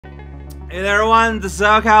Hey there everyone, this is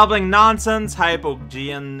Alcalbling Nonsense,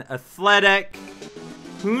 Hypogean Athletic.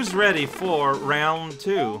 Who's ready for round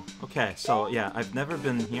 2? Okay, so yeah, I've never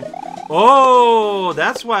been here. Oh,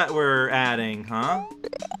 that's what we're adding, huh?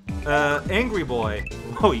 Angry Boy.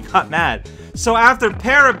 Oh, he got mad. So after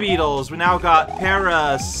Parabeetles, we now got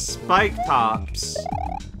Spike Tops.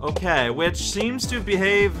 Okay, which seems to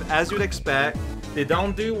behave as you'd expect. They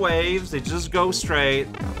don't do waves, they just go straight.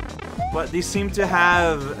 But these seem to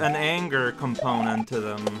have an anger component to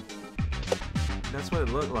them. That's what it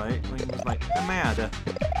looked like. Like it was like, I'm mad.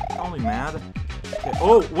 Only mad. Okay.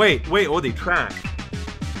 Oh, wait, oh, they track.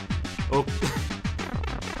 Oh.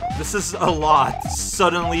 This is a lot.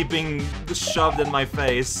 Suddenly being shoved in my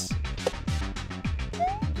face.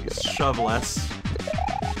 Please shove less.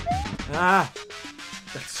 Ah!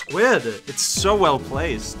 That squid! It's so well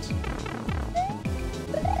placed.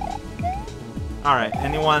 Alright,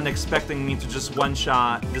 anyone expecting me to just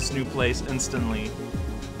one-shot this new place instantly?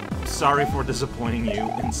 Sorry for disappointing you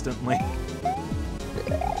instantly.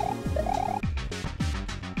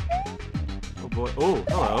 Oh boy. Oh,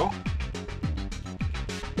 hello.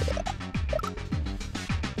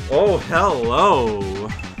 Oh, hello.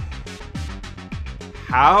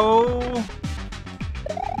 How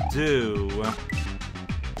do...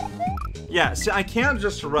 Yeah, see, I can't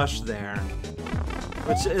just rush there.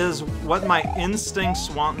 Which is what my instincts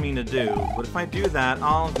want me to do. But if I do that,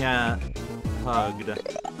 I'll get hugged.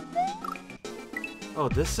 Oh,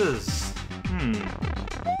 this is...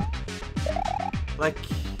 Like,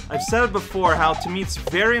 I've said it before, how to me it's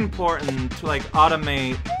very important to, like,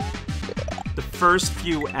 automate the first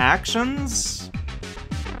few actions.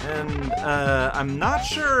 And, I'm not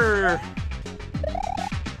sure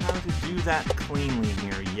how to do that cleanly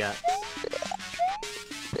here yet.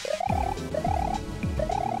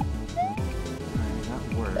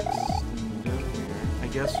 I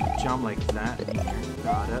guess you jump like that here.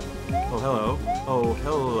 Got it. Oh, hello. Oh,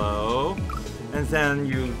 hello. And then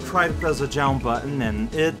you try to press the jump button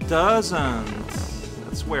and it doesn't.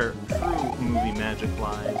 That's where true movie magic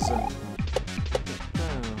lies.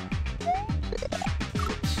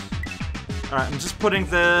 Alright, I'm just putting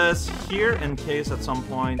this here in case at some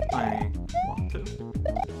point I want to.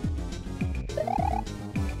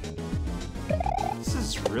 This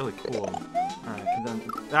is really cool. Alright, and then...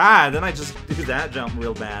 then I just do that jump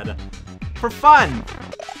real bad. For fun!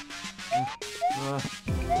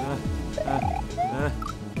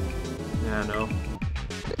 Yeah, no.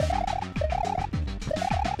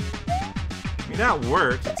 I mean, that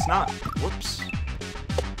works. It's not... Whoops.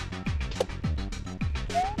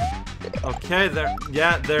 Okay, there...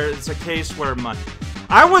 Yeah, there's a case where my...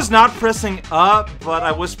 I was not pressing up, but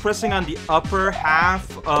I was pressing on the upper half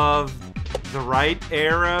of the right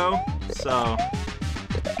arrow, so...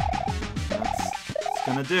 It's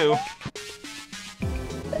gonna do.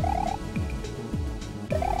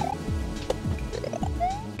 Do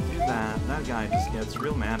that. That guy just gets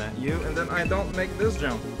real mad at you, and then I don't make this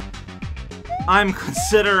jump. I'm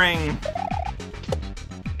considering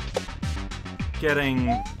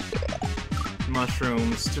getting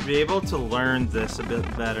mushrooms to be able to learn this a bit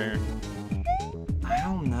better. I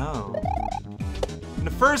don't know. In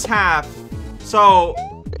the first half, so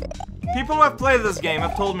people who have played this game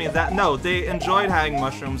have told me that, no, they enjoyed having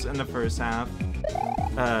mushrooms in the first half.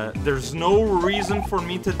 There's no reason for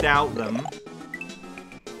me to doubt them.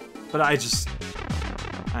 But I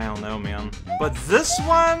don't know, man. But this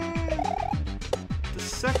one, the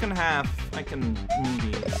second half, I can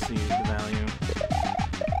maybe see the value.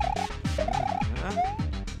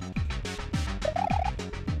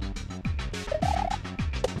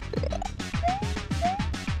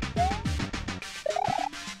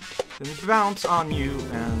 Then you bounce on you,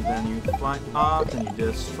 and then you fly up, and you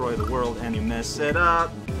destroy the world, and you mess it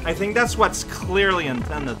up. I think that's what's clearly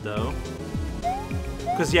intended, though.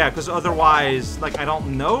 Because otherwise, like, I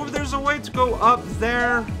don't know if there's a way to go up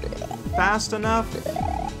there fast enough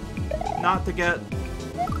not to get...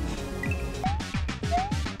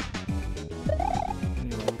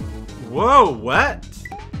 Whoa, what?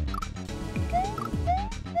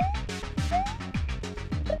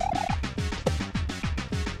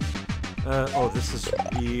 Oh, this is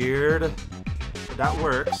weird. But that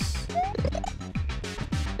works.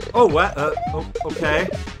 Oh, what? Oh, okay.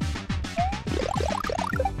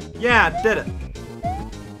 Yeah, did it.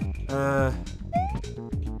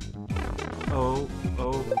 Oh,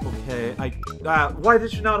 okay. Why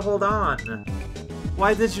did you not hold on?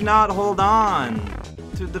 Why did you not hold on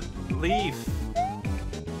to the leaf?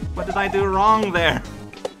 What did I do wrong there?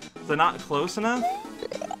 Is it not close enough?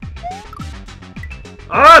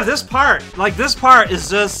 This part! Like, this part is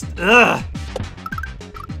just... Ugh!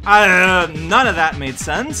 None of that made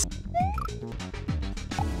sense.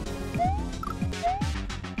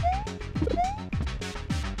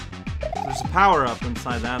 There's a power-up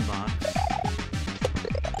inside that box.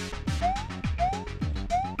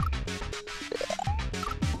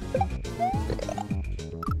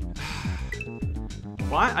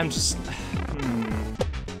 Why? I'm just...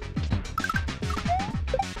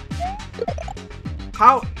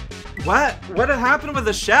 How? What? What had happened with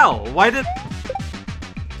the shell? Why did...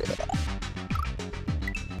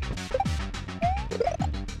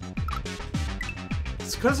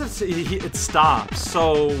 It's because it stops,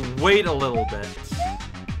 so wait a little bit.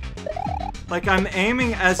 Like, I'm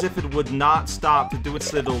aiming as if it would not stop to do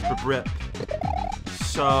its little rip.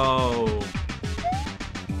 So...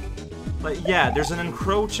 Like, yeah, there's an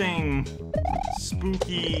encroaching,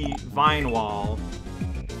 spooky vine wall.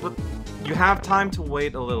 But you have time to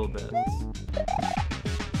wait a little bit.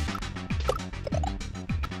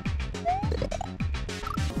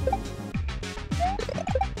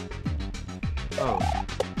 Oh.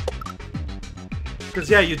 Because,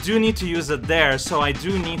 yeah, you do need to use it there, so I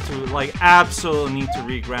do need to, like, absolutely need to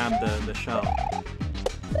re-grab the shell.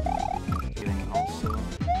 Also...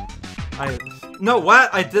 No,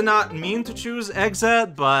 what? I did not mean to choose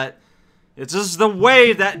exit, but it's just the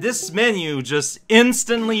way that this menu just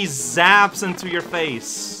instantly zaps into your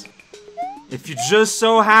face. If you just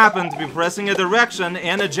so happen to be pressing a direction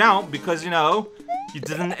and a jump because, you know, you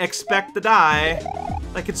didn't expect to die.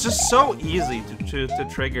 Like, it's just so easy to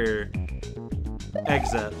trigger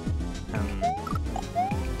exit. And...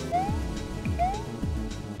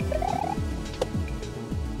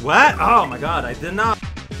 What? Oh my god, I did not...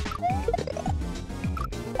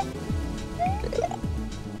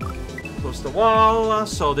 Close the wall,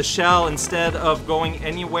 so the shell, instead of going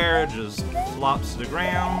anywhere, just flops to the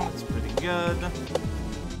ground. It's pretty good.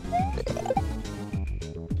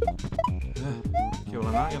 Okay, well,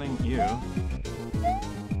 I'm not getting you.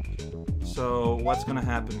 So, what's gonna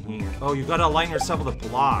happen here? Oh, you gotta align yourself with a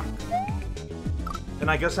block.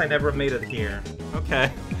 And I guess I never made it here.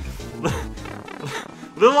 Okay.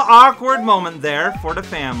 Little awkward moment there for the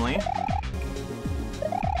family.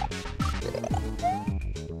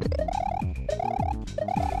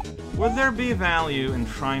 Would there be value in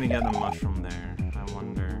trying to get a mushroom there? I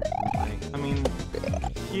wonder. Like, I mean,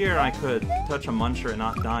 here I could touch a muncher and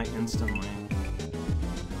not die instantly.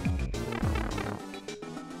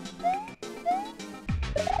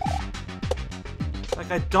 Like,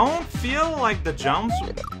 I don't feel like the jumps...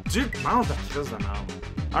 Dude, mouth, that kills them out.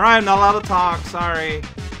 Alright, I'm not allowed to talk, sorry.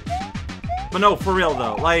 But no, for real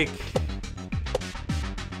though, like...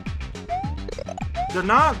 They're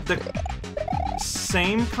not the...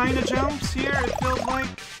 same kind of jumps here, it feels like.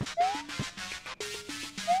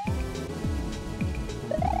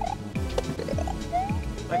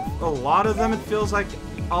 Like, a lot of them, it feels like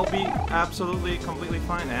I'll be absolutely, completely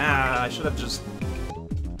fine. Ah, I should have just...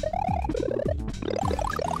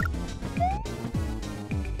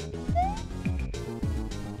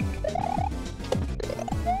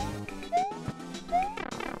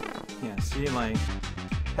 Yeah, see, like,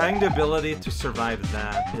 having the ability to survive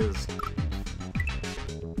that is...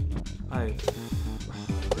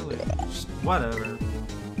 really, just whatever.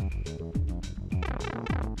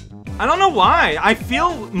 I don't know why. I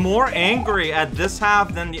feel more angry at this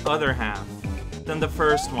half than the other half. Than the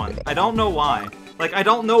first one. I don't know why. Like, I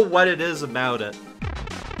don't know what it is about it.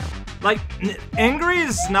 Like, angry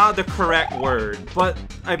is not the correct word, but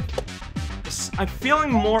I'm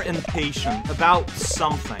feeling more impatient about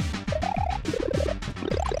something.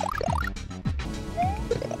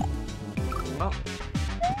 Well,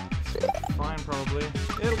 fine, probably.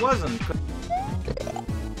 It wasn't.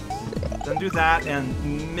 Then do that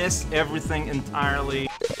and miss everything entirely.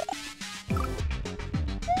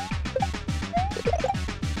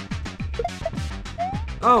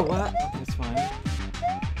 Oh, what? Okay, it's fine.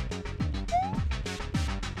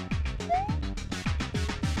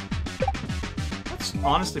 That's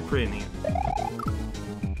honestly pretty neat.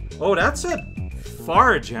 Oh, that's a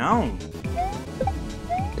far jump.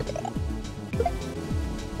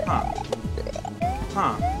 Huh.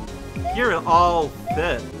 Huh. Here it all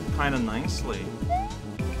fit kind of nicely.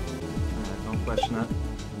 Alright, don't question it.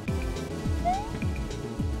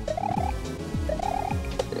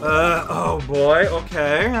 Oh boy,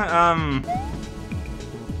 okay,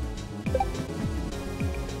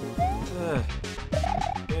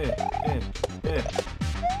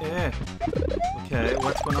 Okay,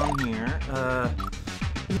 what's going on here?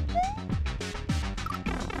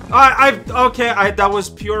 That was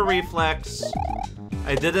pure reflex.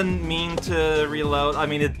 I didn't mean to reload. I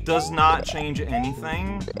mean, it does not change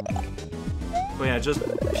anything. But yeah, just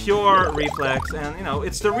pure reflex, and you know,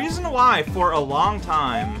 it's the reason why for a long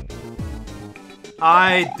time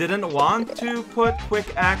I didn't want to put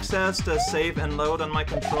quick access to save and load on my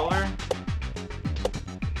controller.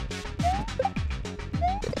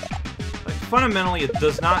 Like, fundamentally, it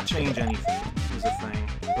does not change anything, is the thing,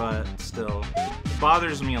 but still, it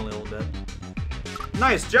bothers me a little bit.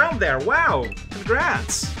 Nice jump there, wow!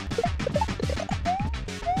 Congrats!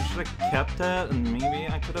 I should have kept it, and maybe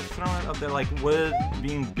I could have thrown it up there. Like, would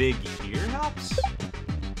being big here helps?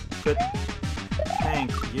 But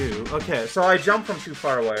thank you. Okay, so I jumped from too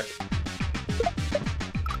far away.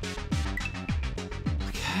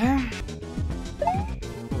 Okay.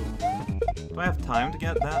 Do I have time to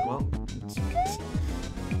get that? Well,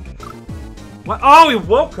 what? Oh, he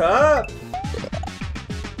woke up!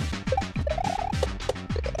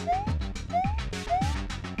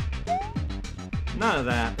 None of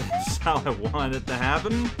that is how I want it to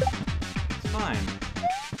happen. It's fine.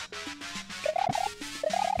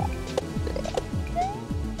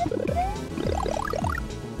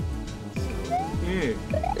 So, ew.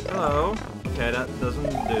 Hello. Okay, that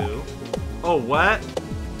doesn't do. Oh, what?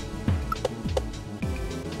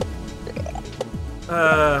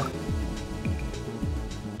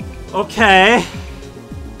 Okay.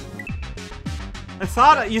 I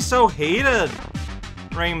thought you so hated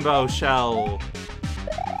Rainbow Shell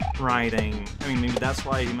riding. I mean, maybe that's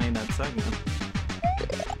why he made that segment.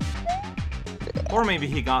 Or maybe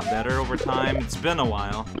he got better over time. It's been a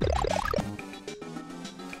while.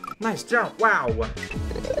 Nice jump, wow!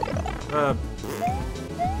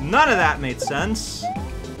 None of that made sense.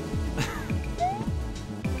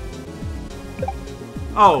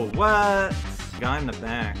 Oh, what? Guy in the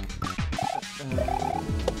back.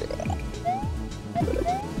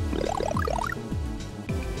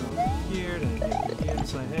 Here to here and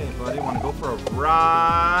say, hey buddy, wanna go for a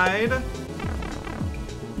ride?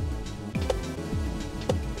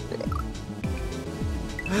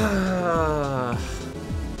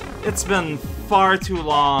 It's been far too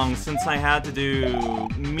long since I had to do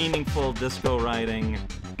meaningful disco riding.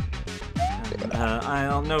 And, I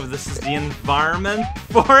don't know if this is the environment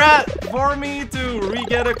for me to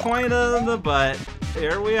re-get acquainted, but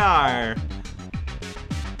here we are.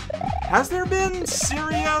 Has there been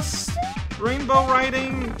serious rainbow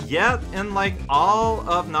riding yet in, like, all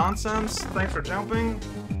of Nonsense? Thanks for jumping.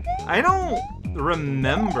 I don't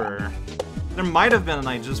remember. There might have been and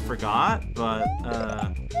I just forgot, but,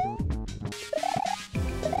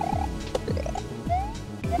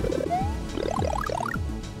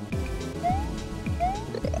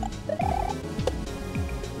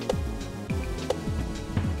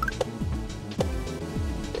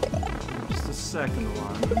 just a second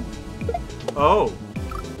one. Oh.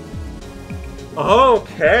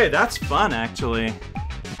 Okay, that's fun, actually.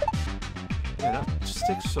 Yeah, that just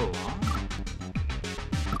takes so long.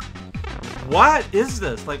 What is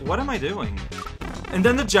this? Like, what am I doing? And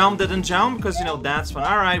then the jump didn't jump because, you know, that's fun.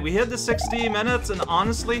 Alright, we hit the 60 minutes, and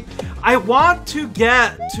honestly, I want to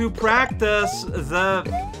get to practice the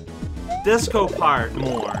disco part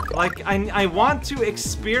more. Like, I want to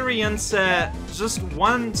experience it just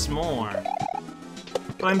once more.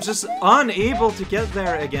 But I'm just unable to get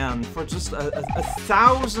there again for just a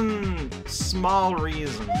thousand small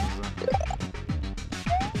reasons.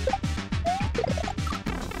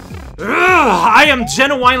 Ugh, I am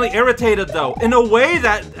genuinely irritated though, in a way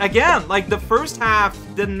that, again, like the first half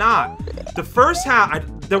did not. The first half,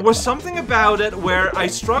 there was something about it where I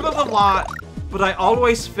struggled a lot, but I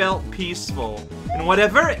always felt peaceful. And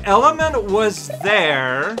whatever element was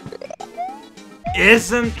there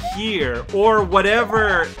isn't here, or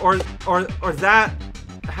whatever, or that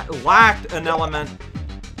lacked an element,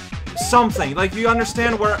 something. Like, you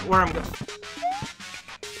understand where I'm going.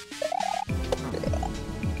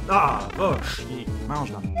 Ah, bush.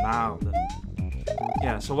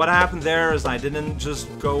 Yeah, so what happened there is I didn't just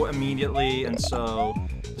go immediately, and so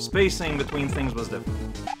the spacing between things was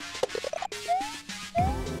different.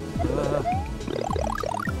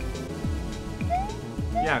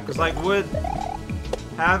 Yeah, because like, would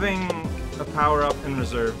having a power-up in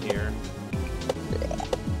reserve here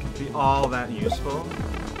be all that useful?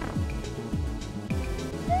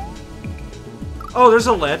 Oh, there's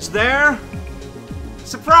a ledge there?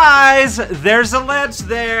 Surprise! There's a ledge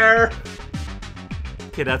there!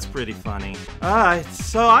 Okay, that's pretty funny.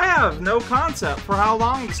 So I have no concept for how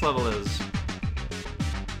long this level is.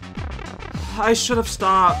 I should have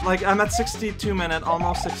stopped. Like, I'm at 62 minutes,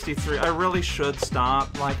 almost 63. I really should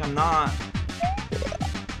stop. Like, I'm not...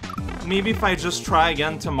 Maybe if I just try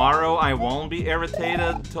again tomorrow, I won't be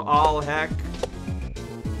irritated to all heck.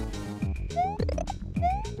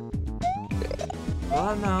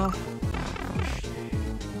 Oh no.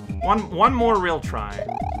 One more real try.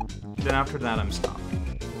 Then after that, I'm stopped.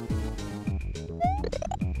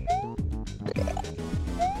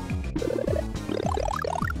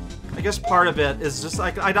 I guess part of it is just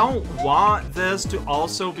like, I don't want this to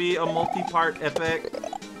also be a multi-part epic.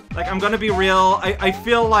 Like, I'm gonna be real, I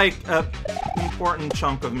feel like an important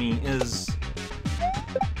chunk of me is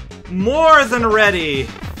more than ready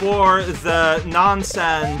for the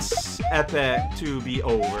nonsense epic to be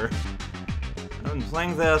over. I've been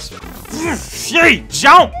playing this.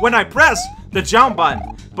 Jump when I press the jump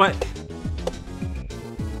button, but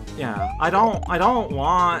yeah, I don't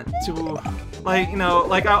want to, like, you know,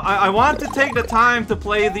 like I want to take the time to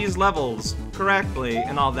play these levels correctly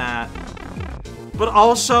and all that. But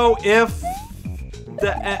also, if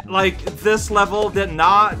the like this level did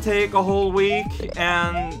not take a whole week,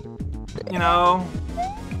 and you know,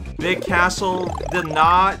 Big Castle did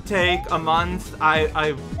not take a month,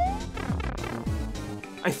 I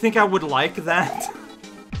think I would like that.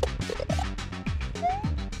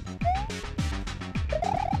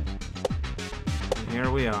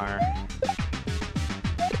 Here we are.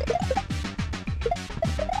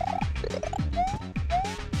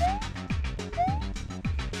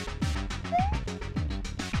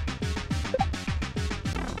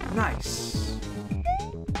 Nice.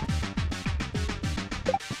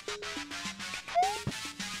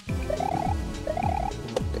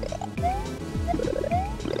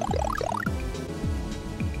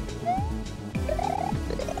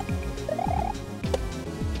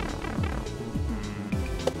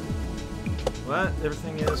 What?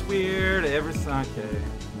 Everything is weird. Everything. Okay.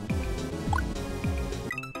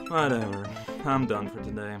 Whatever. I'm done for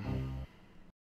today.